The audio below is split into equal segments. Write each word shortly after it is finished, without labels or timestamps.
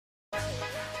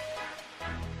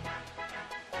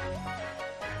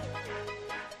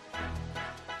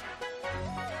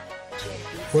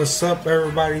What's up,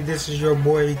 everybody? This is your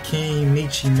boy King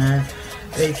Michi, man,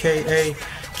 aka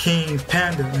King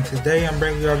Panda, and today I'm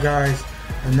bringing y'all guys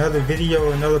another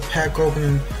video, another pack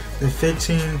opening, the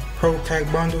 15 Pro Pack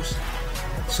bundles.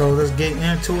 So let's get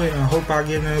into it and hope I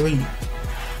get an elite.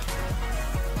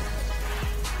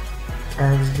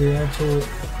 Alright, let's get into it.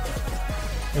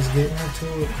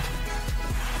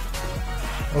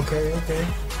 Okay.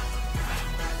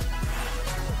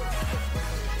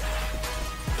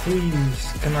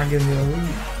 Please, can I get an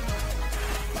elite?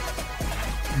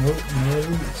 Nope, no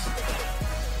elites.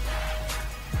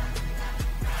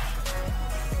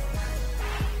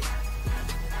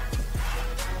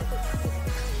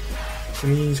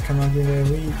 Please, can I get an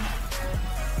elite?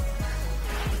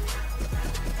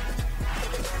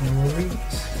 No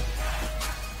elites.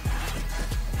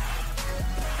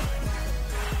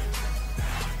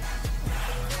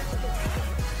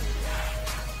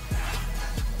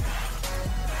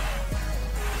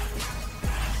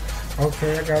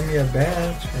 Okay, I got me a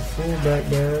badge, a fullback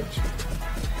badge.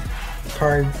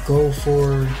 Probably go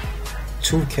for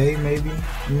 2K maybe.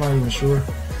 I'm not even sure.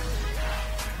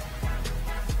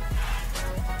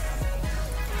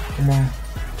 Come on.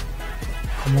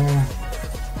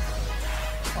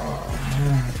 Oh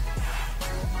man.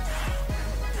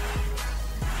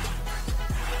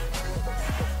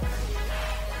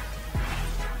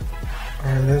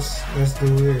 Alright, let's do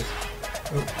this.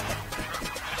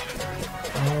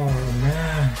 Oh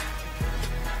man.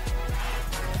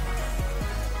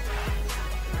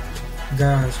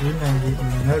 Guys, we're not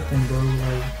getting nothing, bro.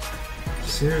 Like,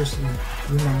 seriously,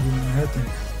 we're not getting nothing.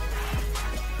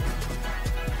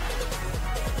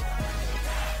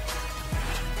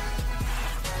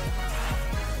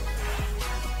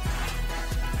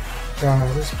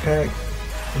 God, this pack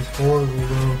is horrible,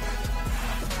 bro.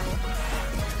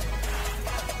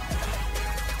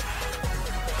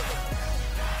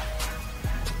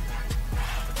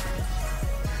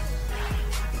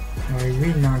 Like, we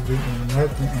not getting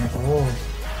nothing at all.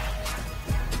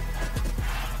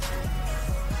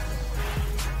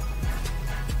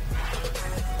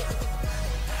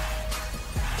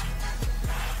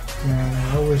 Man,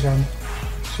 I wish I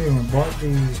should've bought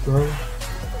these, bro.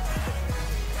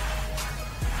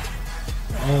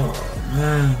 Oh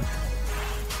man,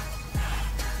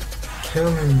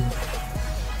 killing me,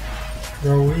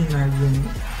 bro. We not getting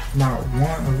not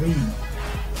one elite.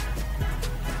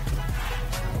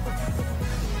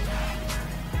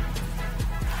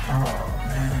 Oh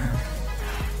man,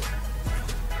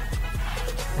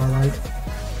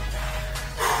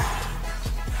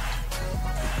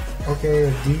 okay, a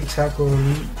D tackle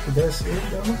elite, but that's it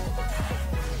though.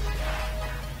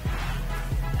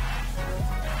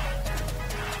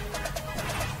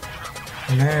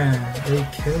 Man, they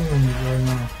killing me right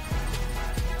now.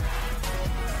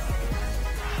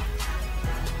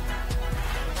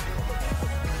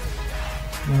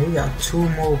 Man, we got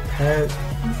one more pack.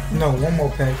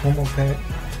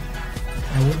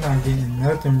 And we're not getting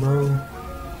nothing, bro.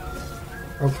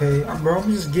 Okay, bro, I'm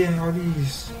just getting all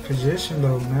these position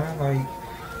though, man. Like,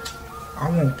 I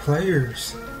want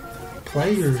players.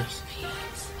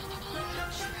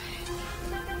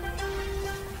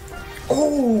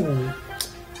 Oh!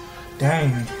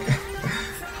 Dang.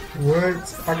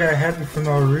 What? I got happy for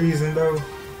no reason though.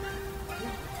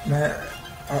 Man,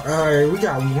 alright, we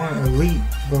got one elite,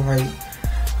 but like,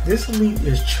 this elite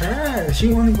is trash.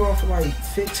 You only go for like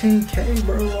 15K,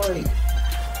 bro. Like,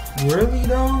 really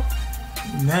though?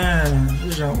 Man,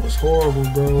 this jump was horrible,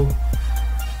 bro.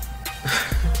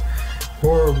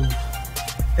 Horrible.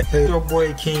 Hey, your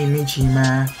boy King Michi,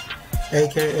 man,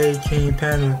 aka King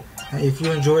Panda. If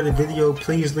you enjoyed the video,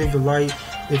 please leave a like.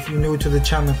 If you're new to the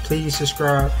channel, please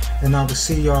subscribe, and I will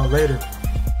see y'all later.